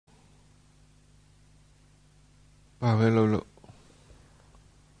ဘာပဲလုပ်လို့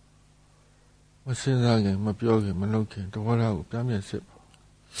မစဉ်းစားခင်မပြောခင်မလုပ်ခင်သဘောထားကိုပြန်ပြန်စစ်ပါ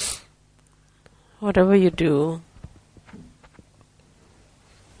Whatever you do,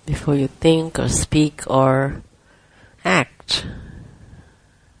 before you think or speak or act,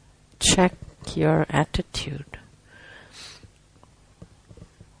 check your attitude.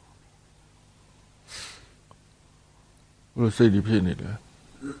 ဘလို့စိတ်တွေဖြစ်နေလဲ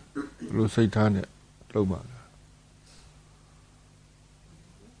ဘလို့စိတ်ထားနဲ့လုပ်ပါလား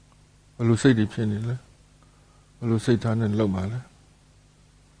ဘလို့စိတ်တွေဖြစ်နေလဲဘလို့စိတ်ထားနဲ့လုပ်ပါလား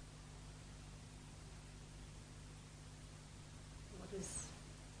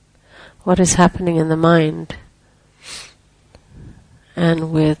What is happening in the mind,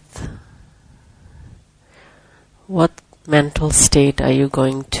 and with what mental state are you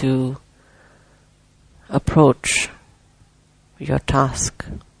going to approach your task?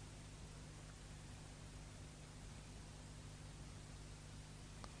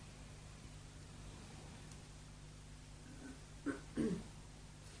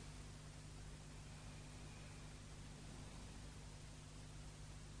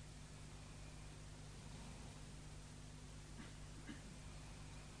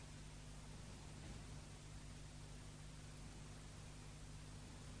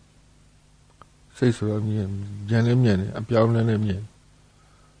 Say so I'm Janimian, a piano and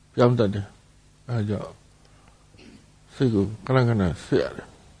Piam Daddy. I job. Say go, Kalangana, sit.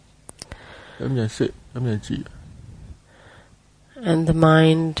 Let me sit, let me see. And the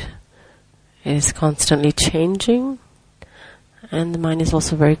mind is constantly changing, and the mind is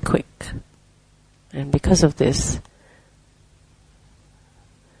also very quick. And because of this,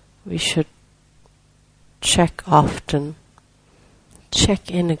 we should check often,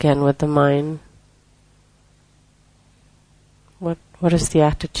 check in again with the mind. What is the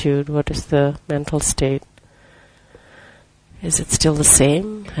attitude? What is the mental state? Is it still the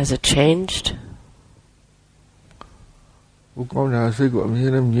same? Has it changed?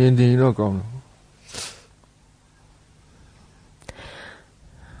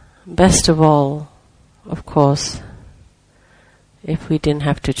 Best of all, of course, if we didn't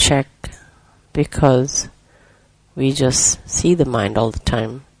have to check because we just see the mind all the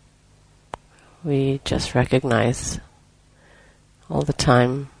time. We just recognize all the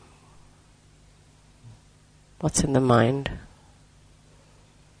time what's in the mind,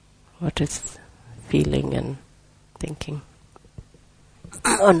 what is feeling and thinking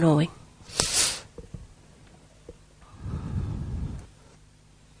or knowing.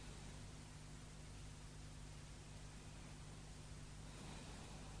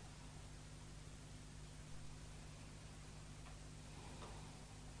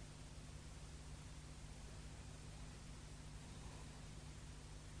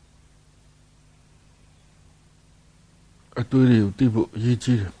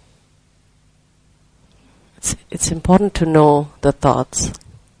 It's important to know the thoughts.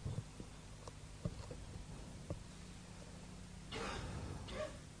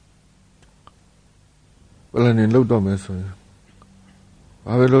 Planning low domes.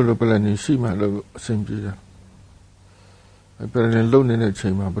 I will load the planning see my low same year. I planning low in a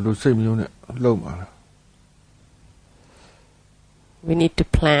chamber, but the same unit low man. We need to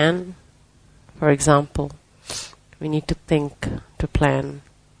plan, for example. We need to think, to plan.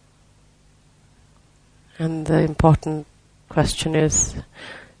 And the important question is,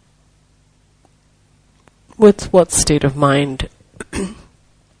 with what state of mind,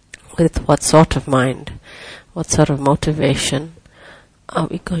 with what sort of mind, what sort of motivation are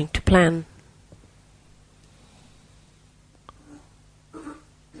we going to plan?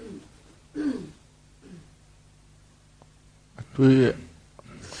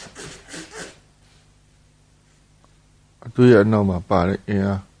 Do you know my body?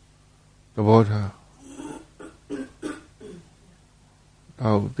 Yeah, the water.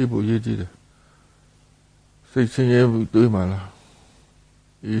 How people you did it. Say, you do my life.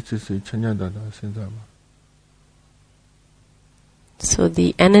 You just say, so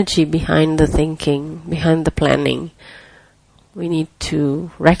the energy behind the thinking, behind the planning, we need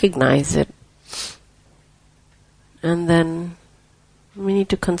to recognize it. And then we need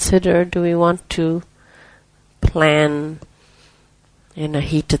to consider, do we want to plan in a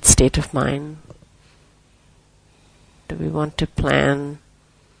heated state of mind? Do we want to plan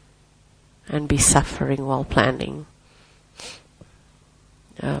and be suffering while planning?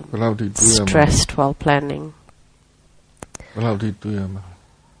 Stressed while planning?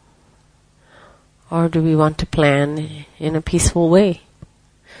 Or do we want to plan in a peaceful way?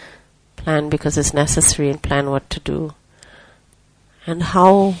 Plan because it's necessary and plan what to do. And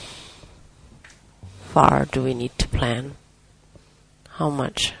how far do we need to plan? How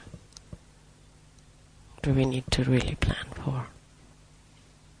much do we need to really plan for?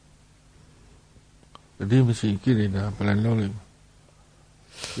 တတိမရှိကိလေသာဘယ်လိုလုပ်လိမ့်မယ်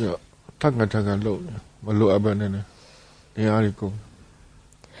ပြီးတော့ထက်ကလုပ်နေမလိုအပ်ပဲနဲ့တရားတွေကုန်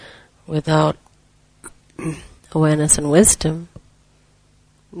Without awareness and wisdom,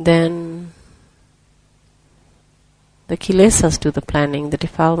 then the kilesas do the planning, the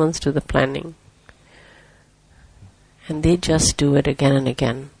defilements do the planning, and they just do it again and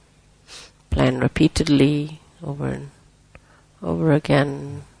again, plan repeatedly over and over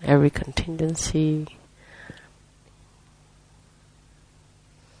again, every contingency.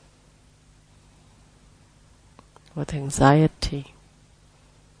 With anxiety.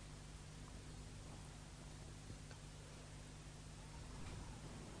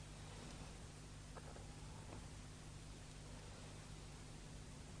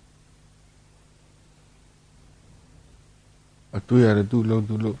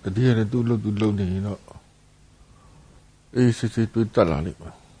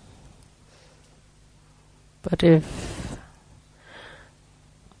 But if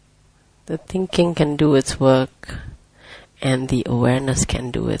the thinking can do its work and the awareness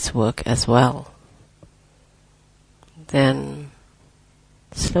can do its work as well, then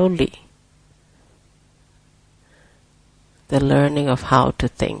slowly the learning of how to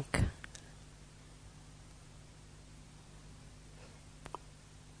think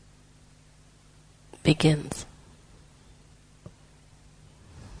begins.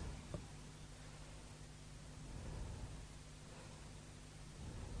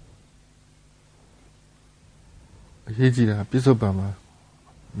 The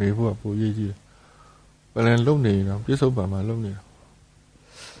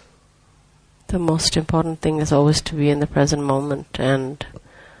most important thing is always to be in the present moment, and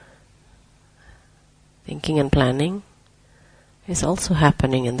thinking and planning is also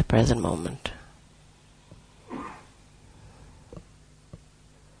happening in the present moment.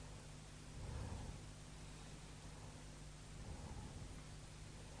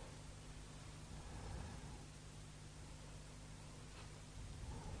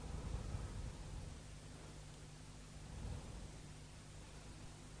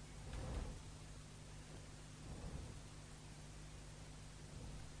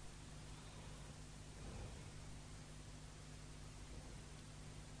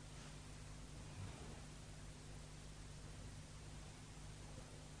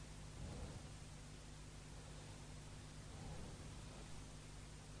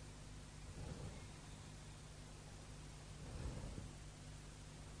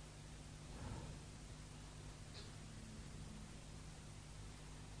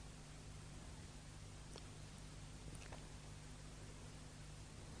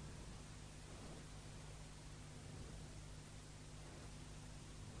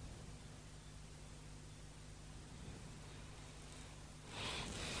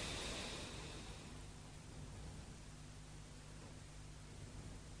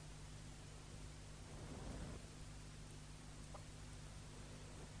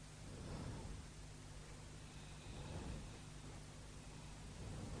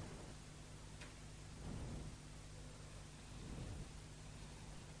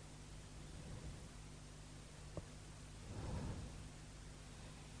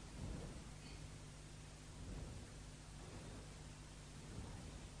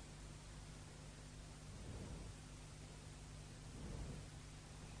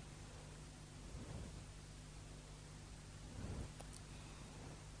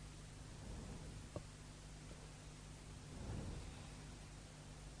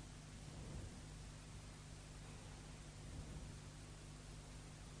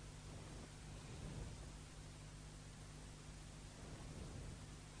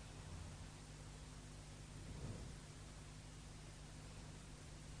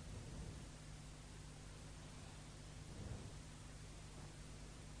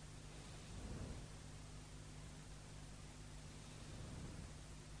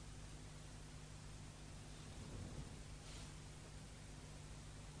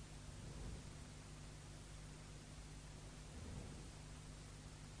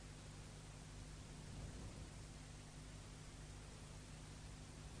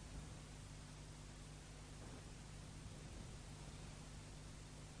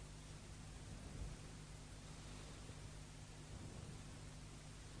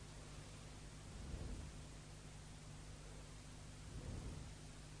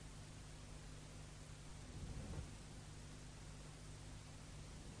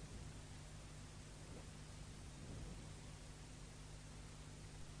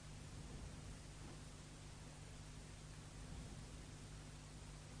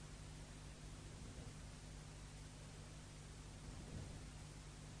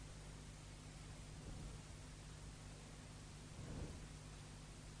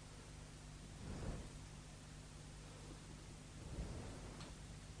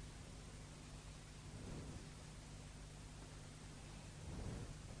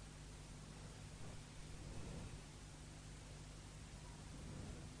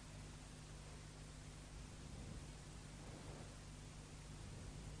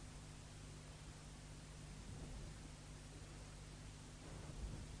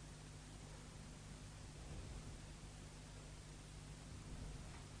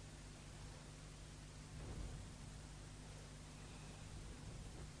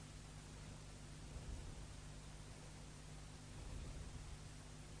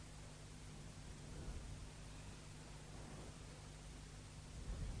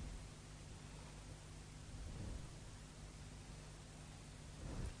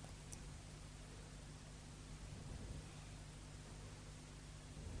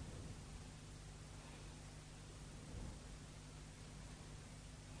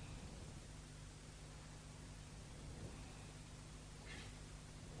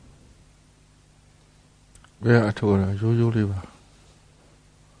 ဘယ်အထောက်အထားရိုးရိုးလေးပါ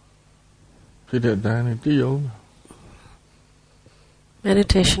ဖြစ်တဲ့တန်းနဲ့တည်အောင်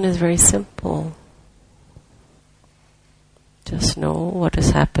Meditation is very simple. Just know what is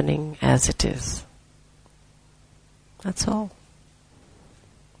happening as it is. That's all.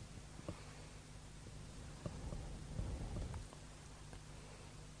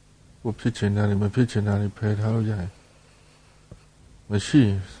 What pitching that my pitching that paid how yeah.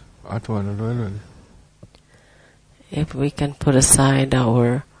 Machine I told her. If we can put aside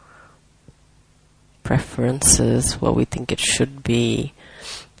our preferences, what we think it should be,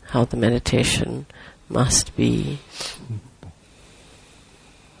 how the meditation must be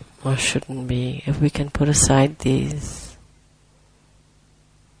or shouldn't be, if we can put aside these,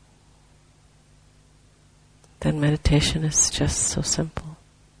 then meditation is just so simple.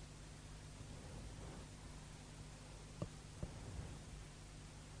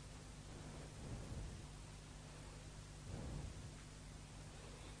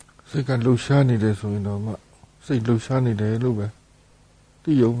 If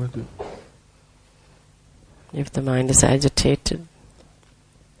the mind is agitated,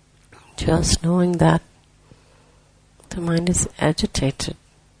 just knowing that the mind is agitated,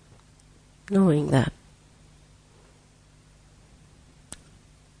 knowing that.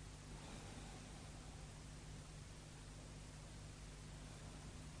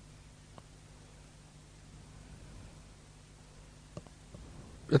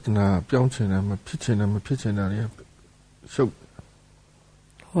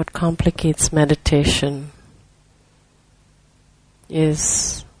 What complicates meditation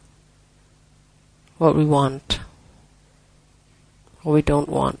is what we want or we don't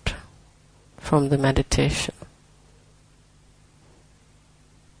want from the meditation.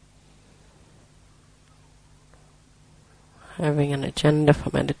 Having an agenda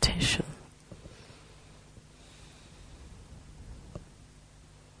for meditation.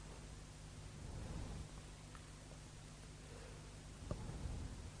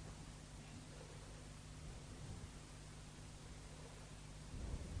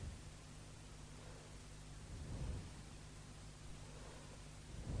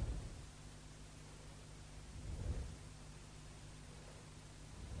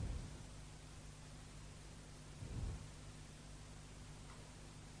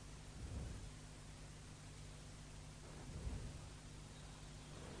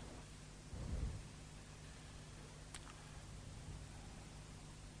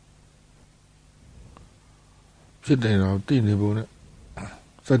 When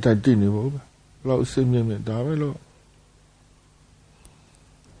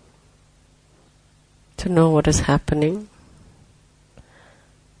to know what is happening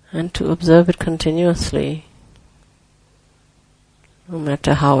and to observe it continuously, no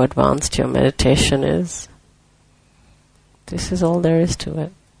matter how advanced your meditation is. This is all there is to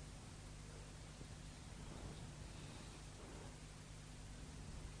it.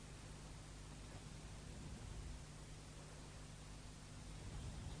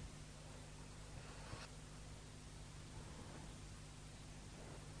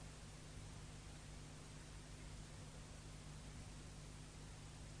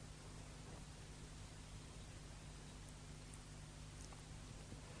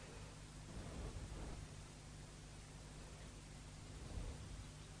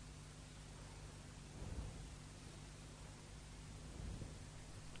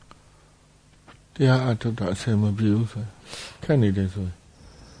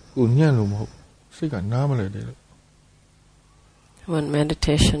 When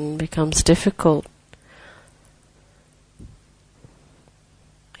meditation becomes difficult,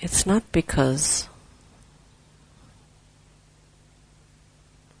 it's not because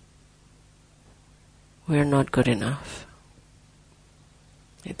we're not good enough.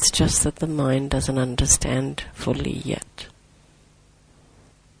 It's just that the mind doesn't understand fully yet.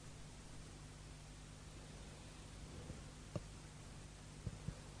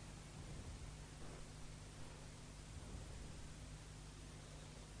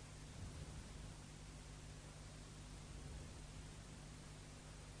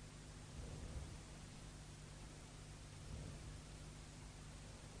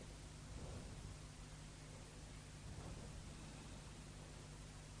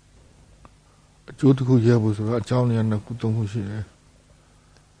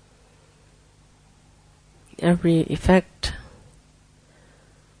 Every effect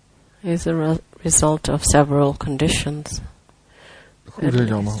is a result of several conditions.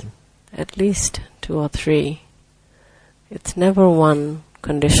 At least 2 or 3. It's never one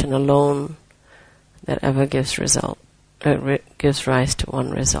condition alone that ever gives rise to one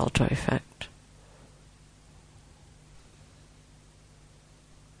result or effect.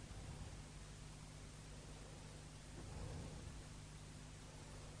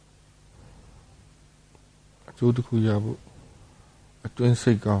 ကျိုးတစ်ခုရဖို့အတွင်း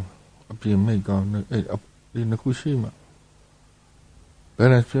စိတ်ကောင်းအပြင်မိတ်ကောင်းအဲ့ဒီနှစ်ခုရှိမှ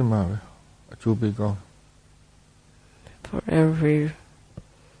balance ဖြစ်မှာပဲအကျိုးပေးကောင်း For every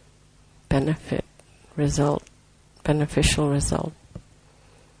beneficial result,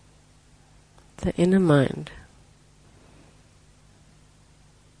 the inner mind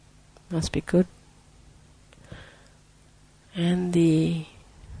must be good, and the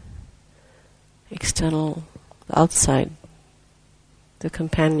external, outside, the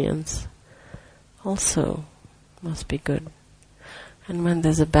companions also must be good. And when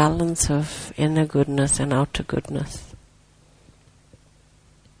there's a balance of inner goodness and outer goodness,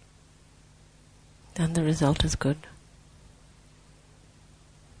 then the result is good.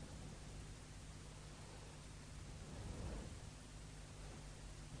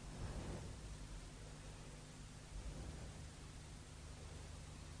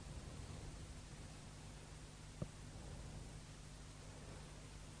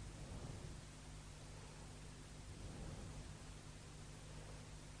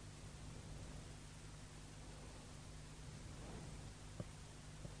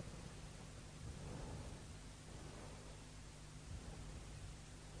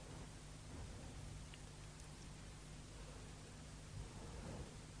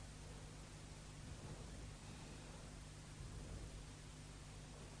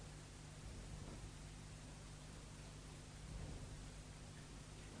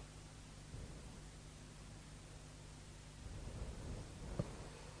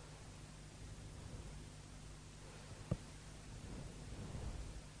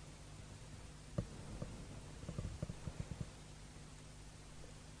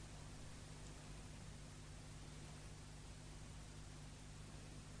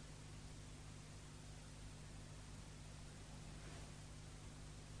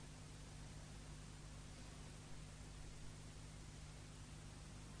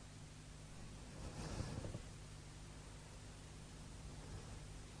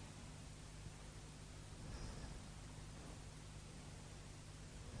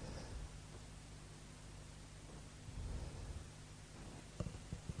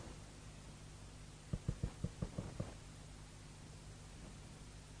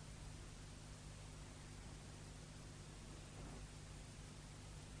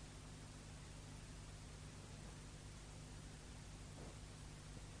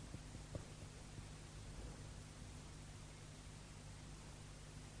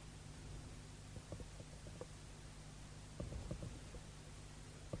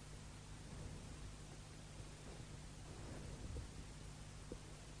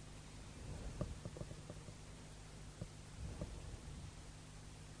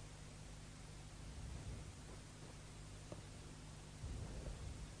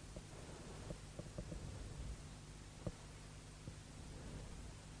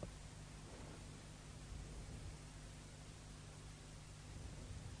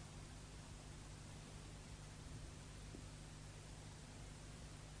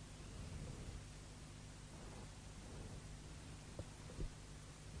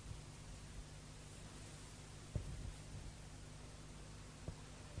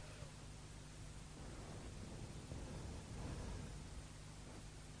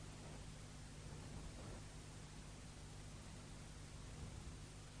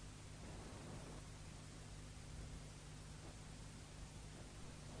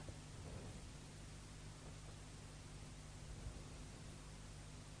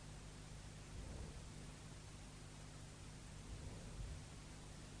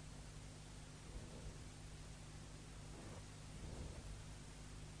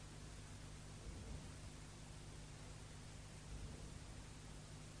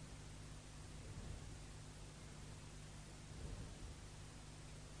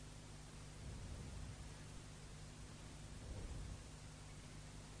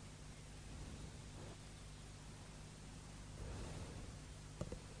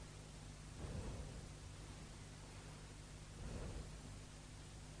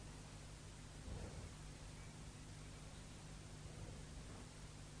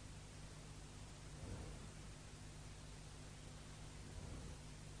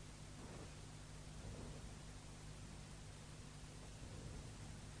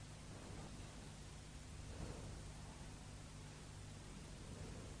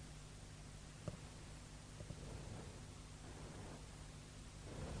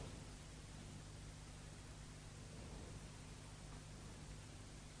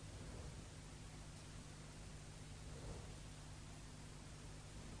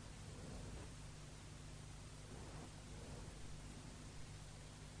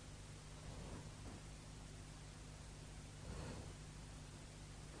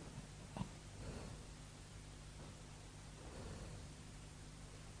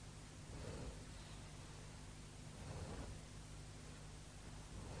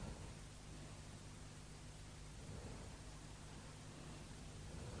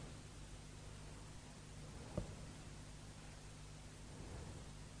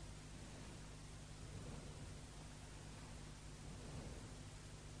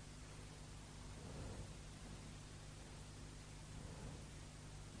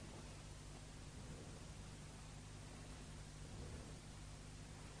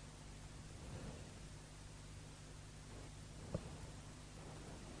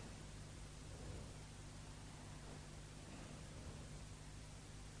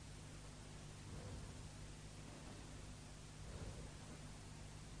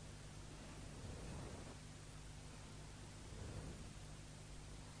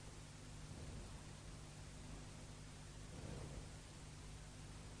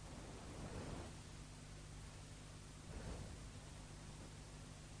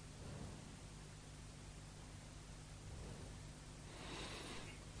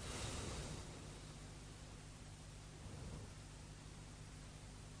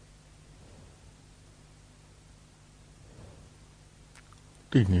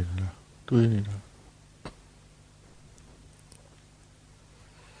 သိနေတာလားတွေးနေတာ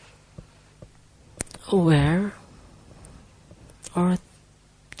Aware or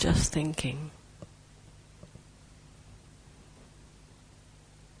just thinking?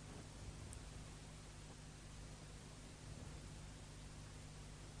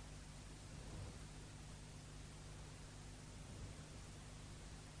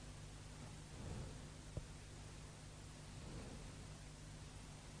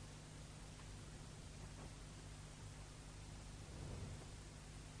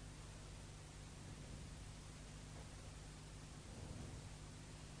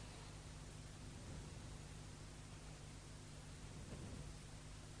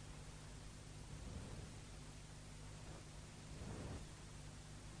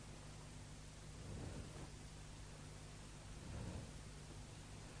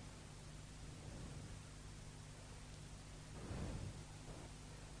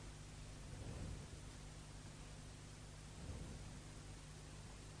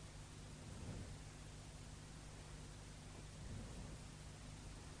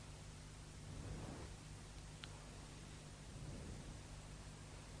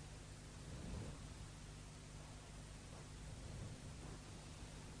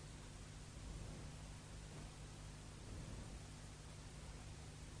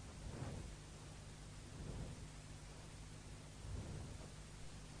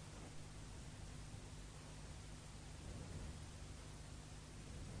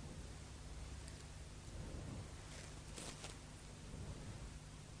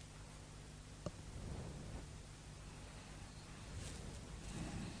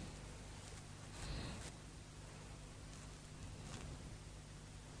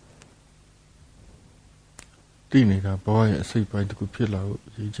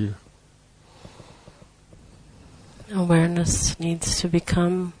 Awareness needs to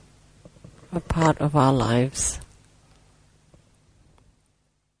become a part of our lives.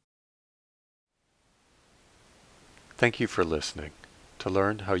 Thank you for listening. To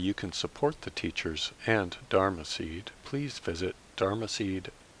learn how you can support the teachers and Dharma Seed, please visit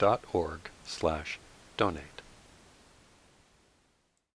dharmaseed.org/donate.